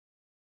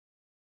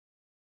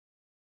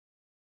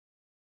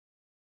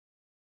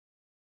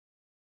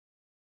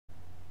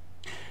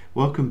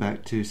Welcome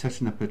back to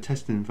setting up a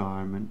test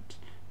environment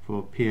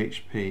for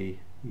PHP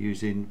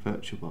using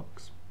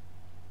VirtualBox.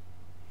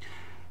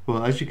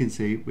 Well, as you can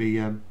see, we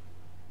have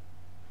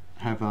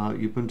our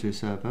Ubuntu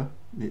server.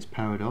 It's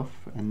powered off,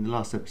 and in the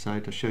last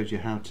episode I showed you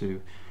how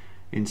to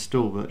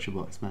install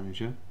VirtualBox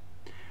Manager,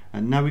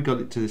 and now we got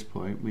it to this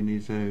point we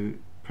need to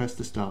press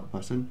the start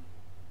button,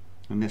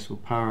 and this will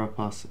power up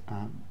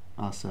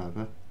our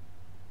server.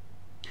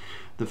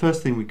 The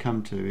first thing we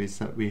come to is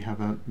that we have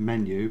a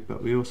menu,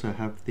 but we also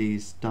have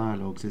these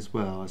dialogues as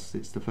well, as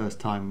it's the first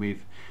time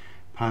we've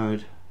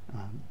powered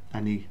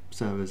any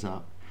servers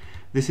up.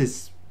 This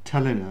is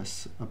telling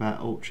us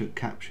about Ultra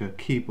Capture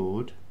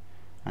Keyboard,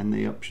 and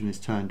the option is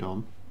turned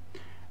on,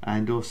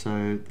 and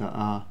also that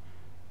our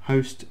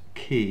host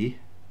key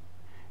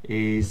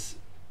is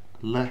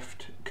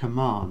left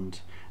command.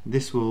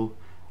 This will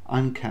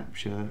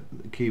uncapture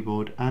the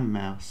keyboard and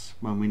mouse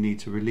when we need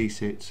to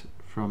release it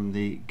from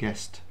the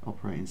guest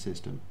operating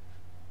system.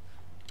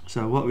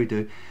 So what we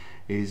do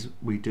is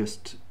we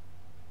just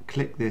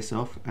click this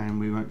off and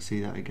we won't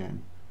see that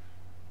again.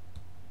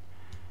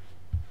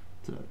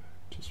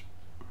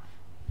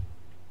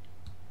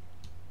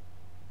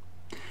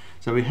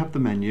 So we have the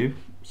menu.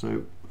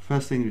 So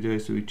first thing we do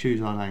is we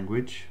choose our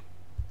language.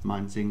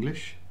 Mine's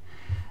English,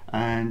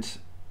 and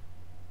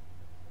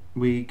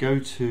we go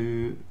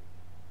to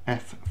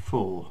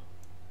F4.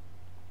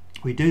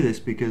 We do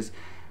this because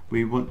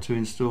we want to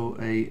install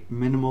a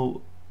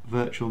minimal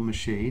virtual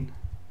machine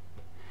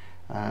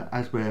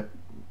as we're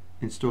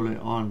installing it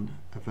on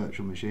a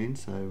virtual machine,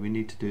 so we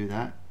need to do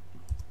that,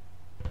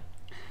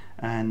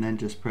 and then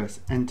just press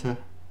enter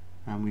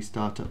and we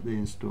start up the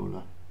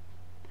installer.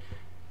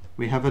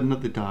 We have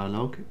another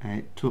dialog,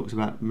 it talks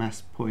about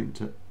mouse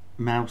pointer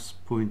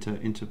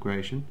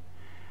integration.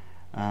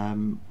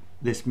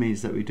 This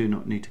means that we do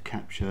not need to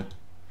capture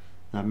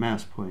the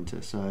mouse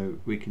pointer, so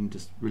we can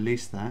just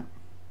release that,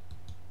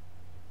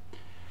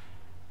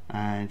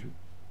 and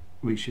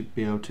we should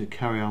be able to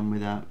carry on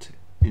without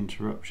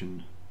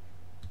interruption.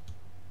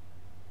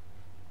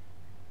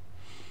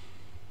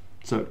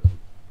 So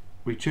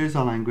we choose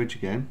our language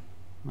again,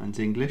 mine's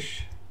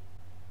English,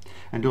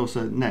 and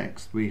also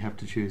next we have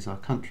to choose our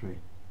country,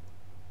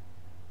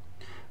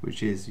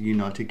 which is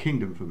United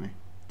Kingdom for me.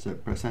 So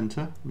press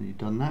enter when you've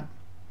done that.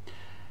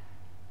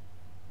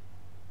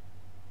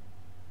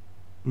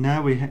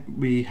 Now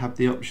we have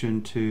the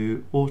option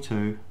to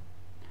auto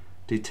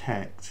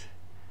detect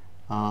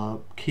our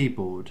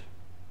keyboard.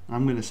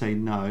 I'm going to say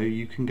no.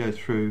 You can go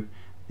through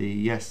the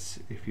yes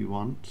if you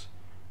want,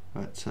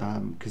 but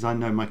because I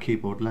know my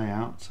keyboard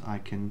layout, I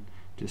can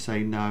just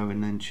say no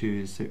and then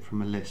choose it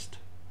from a list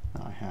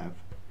that I have.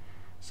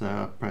 So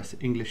I press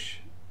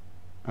English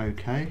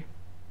OK,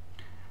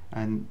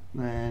 and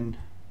then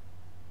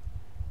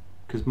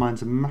because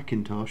mine's a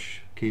Macintosh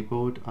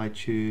keyboard, I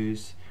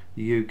choose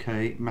the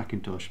UK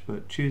Macintosh,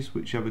 but choose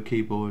whichever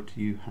keyboard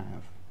you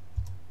have.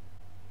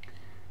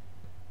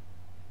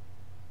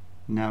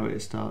 Now it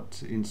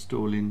starts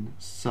installing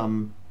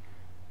some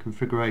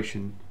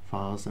configuration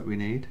files that we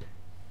need.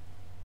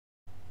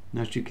 And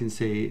as you can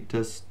see, it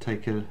does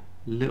take a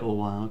little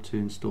while to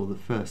install the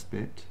first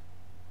bit,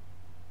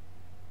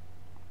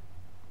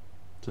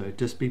 so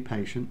just be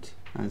patient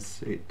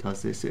as it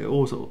does this. It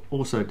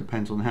also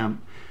depends on how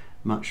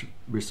much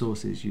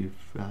resources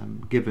you've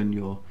given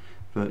your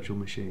virtual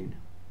machine.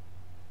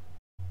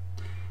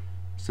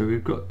 So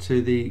we've got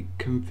to the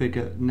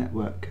configure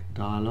network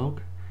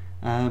dialog.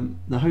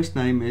 The host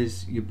name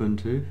is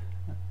Ubuntu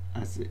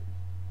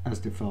as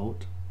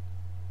default,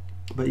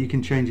 but you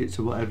can change it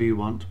to whatever you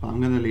want, but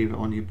I'm going to leave it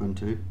on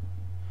Ubuntu,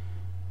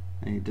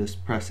 and you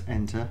just press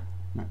enter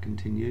and that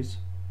continues.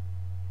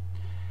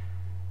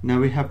 Now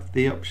we have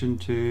the option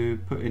to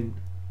put in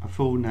a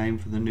full name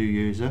for the new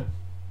user.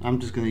 I'm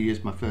just going to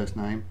use my first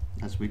name,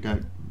 as we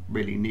don't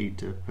really need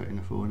to put in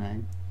a full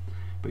name,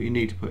 but you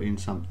need to put in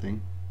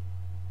something,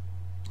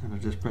 and I'll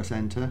just press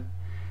enter,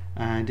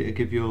 and it'll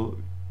give your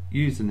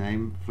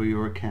username for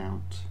your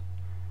account,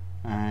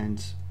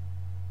 and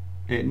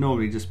it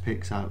normally just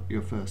picks out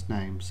your first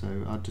name,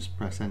 so I'll just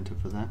press enter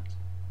for that.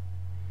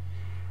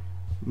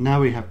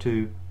 Now we have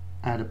to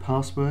add a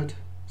password,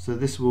 so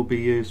this will be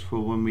used for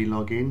when we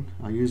log in.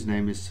 Our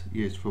username is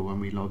used for when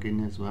we log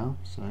in as well,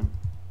 so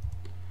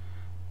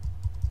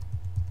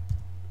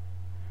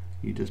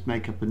you just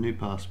make up a new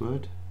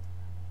password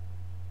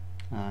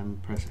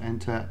and press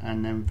enter,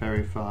 and then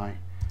verify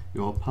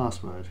your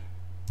password.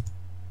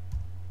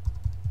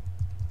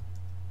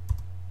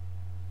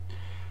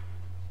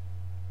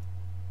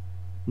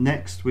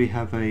 Next we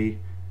have a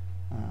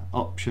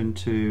option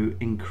to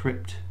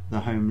encrypt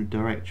the home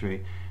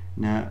directory.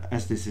 Now,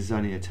 as this is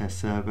only a test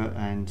server,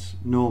 and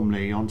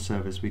normally on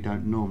servers we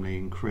don't normally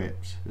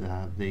encrypt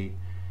the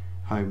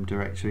home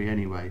directory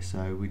anyway,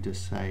 so we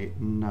just say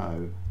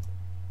no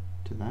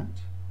to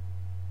that.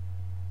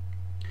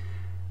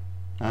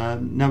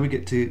 Now we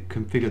get to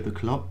configure the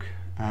clock.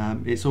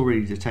 It's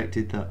already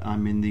detected that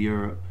I'm in the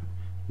Europe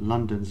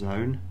London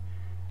zone.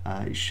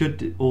 It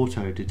should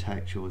auto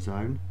detect your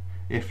zone.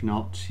 If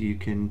not, you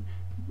can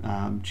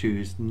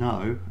choose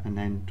no and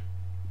then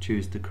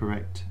choose the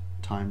correct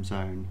time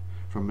zone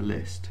from a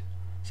list.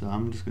 So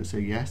I'm just going to say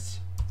yes.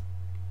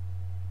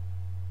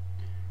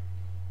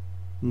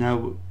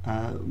 Now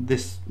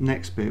this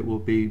next bit will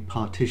be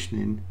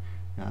partitioning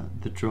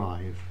the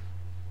drive.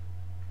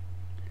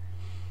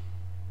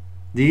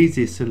 The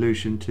easiest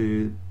solution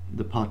to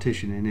the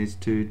partitioning is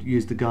to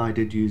use the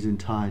guided use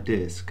entire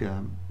disk.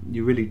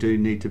 You really do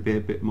need to be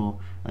a bit more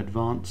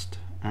advanced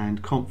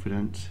and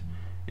confident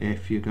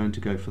if you're going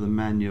to go for the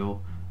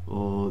manual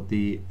or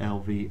the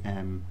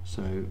LVM.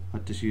 So I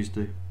just use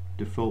the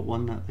default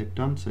one that they've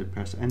done, so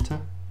press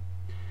enter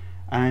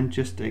and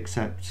just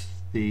accept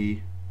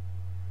the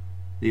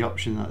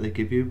option that they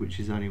give you, which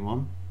is only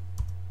one,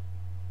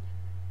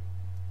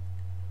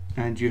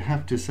 and you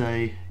have to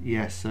say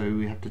yes, so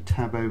we have to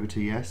tab over to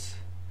yes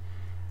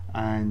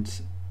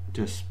and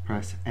just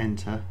press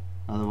enter,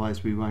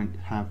 otherwise we won't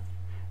have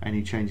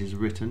any changes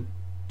written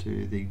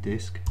to the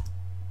disk.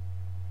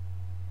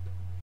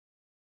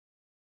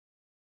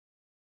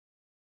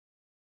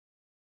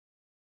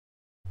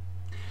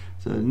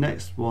 So the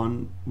next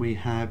one we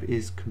have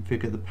is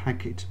configure the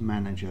package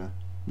manager.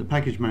 The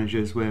package manager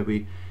is where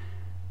we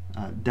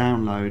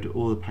download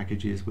all the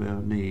packages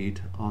we'll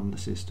need on the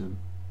system.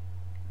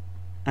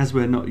 As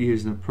we're not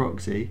using a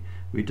proxy,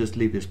 we just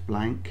leave this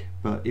blank,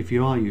 but if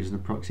you are using a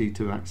proxy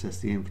to access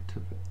the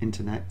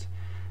internet,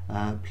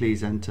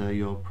 please enter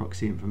your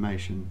proxy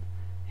information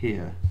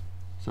here.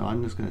 So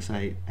I'm just going to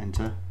say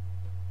enter,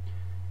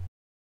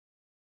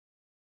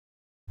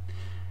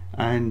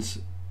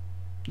 and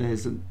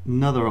there's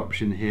another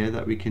option here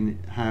that we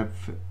can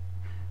have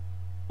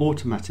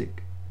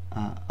automatic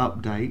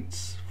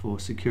updates for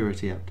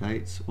security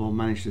updates, or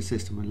manage the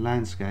system with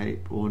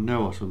landscape, or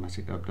no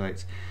automatic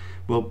updates.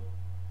 Well,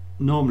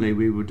 normally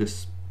we would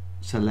just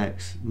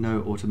select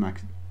no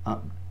automatic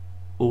updates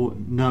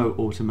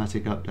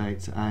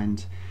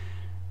and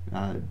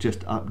just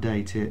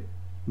update it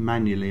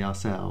manually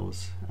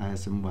ourselves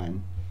as and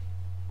when.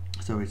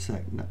 So we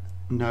select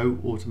no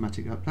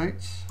automatic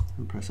updates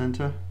and press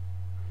enter.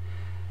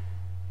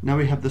 Now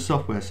we have the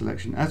software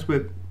selection. As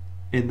we're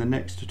in the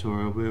next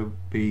tutorial, we'll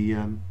be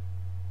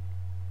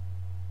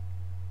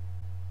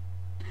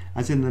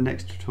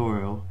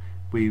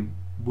we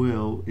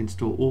will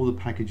install all the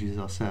packages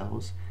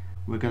ourselves.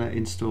 We're going to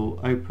install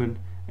Open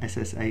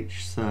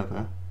SSH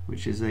Server,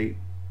 which is a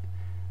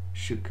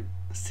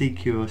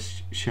secure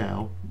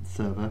shell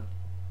server,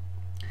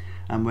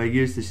 and we'll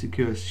use the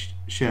secure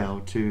shell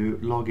to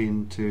log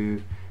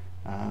into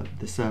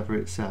the server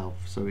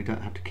itself, so we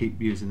don't have to keep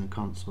using the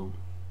console.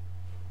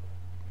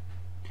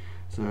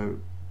 So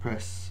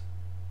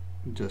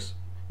just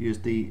use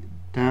the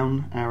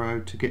down arrow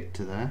to get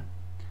to there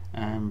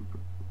and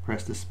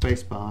press the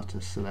space bar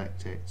to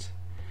select it,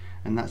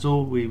 and that's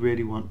all we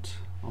really want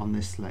on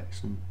this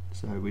selection.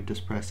 So we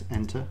just press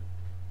enter.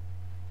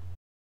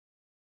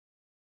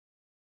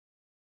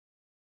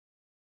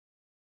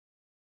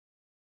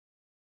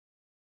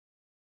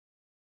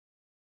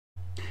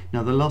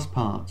 Now the last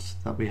part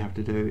that we have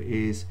to do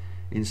is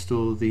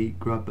install the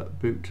grub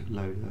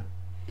bootloader.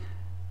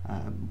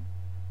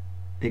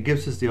 It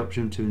gives us the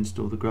option to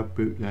install the grub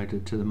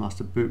bootloader to the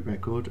master boot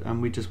record,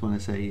 and we just want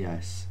to say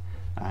yes,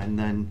 and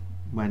then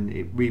when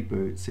it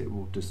reboots it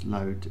will just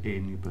load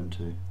in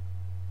Ubuntu.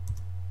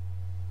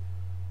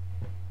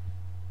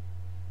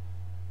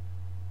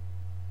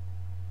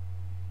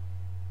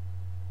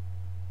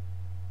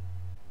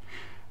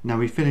 Now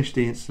we finished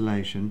the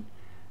installation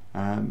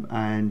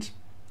and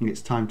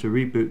it's time to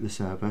reboot the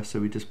server,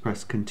 so we just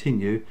press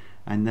continue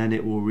and then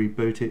it will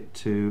reboot it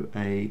to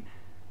a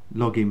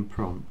login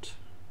prompt.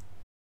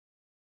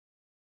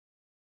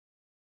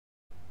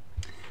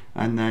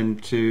 And then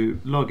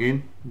to log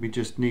in we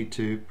just need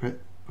to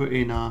put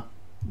in our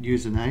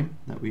username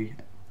that we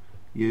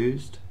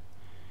used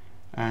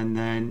and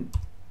then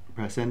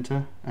press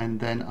enter, and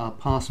then our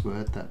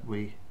password that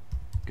we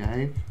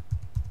gave,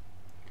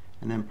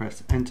 and then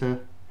press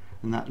enter,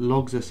 and that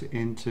logs us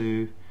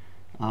into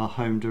our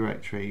home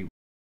directory.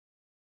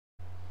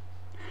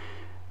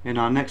 In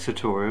our next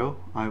tutorial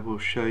I will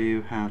show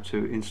you how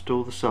to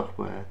install the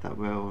software that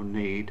we'll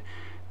need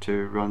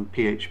to run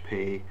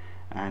PHP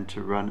and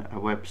to run a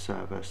web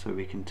server, so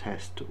we can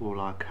test all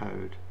our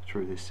code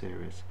through this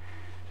series.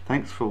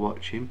 Thanks for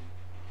watching,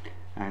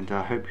 and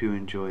I hope you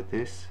enjoyed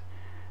this.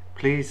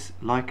 Please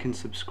like and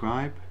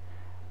subscribe,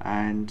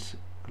 and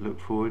I look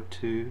forward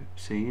to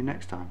seeing you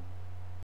next time.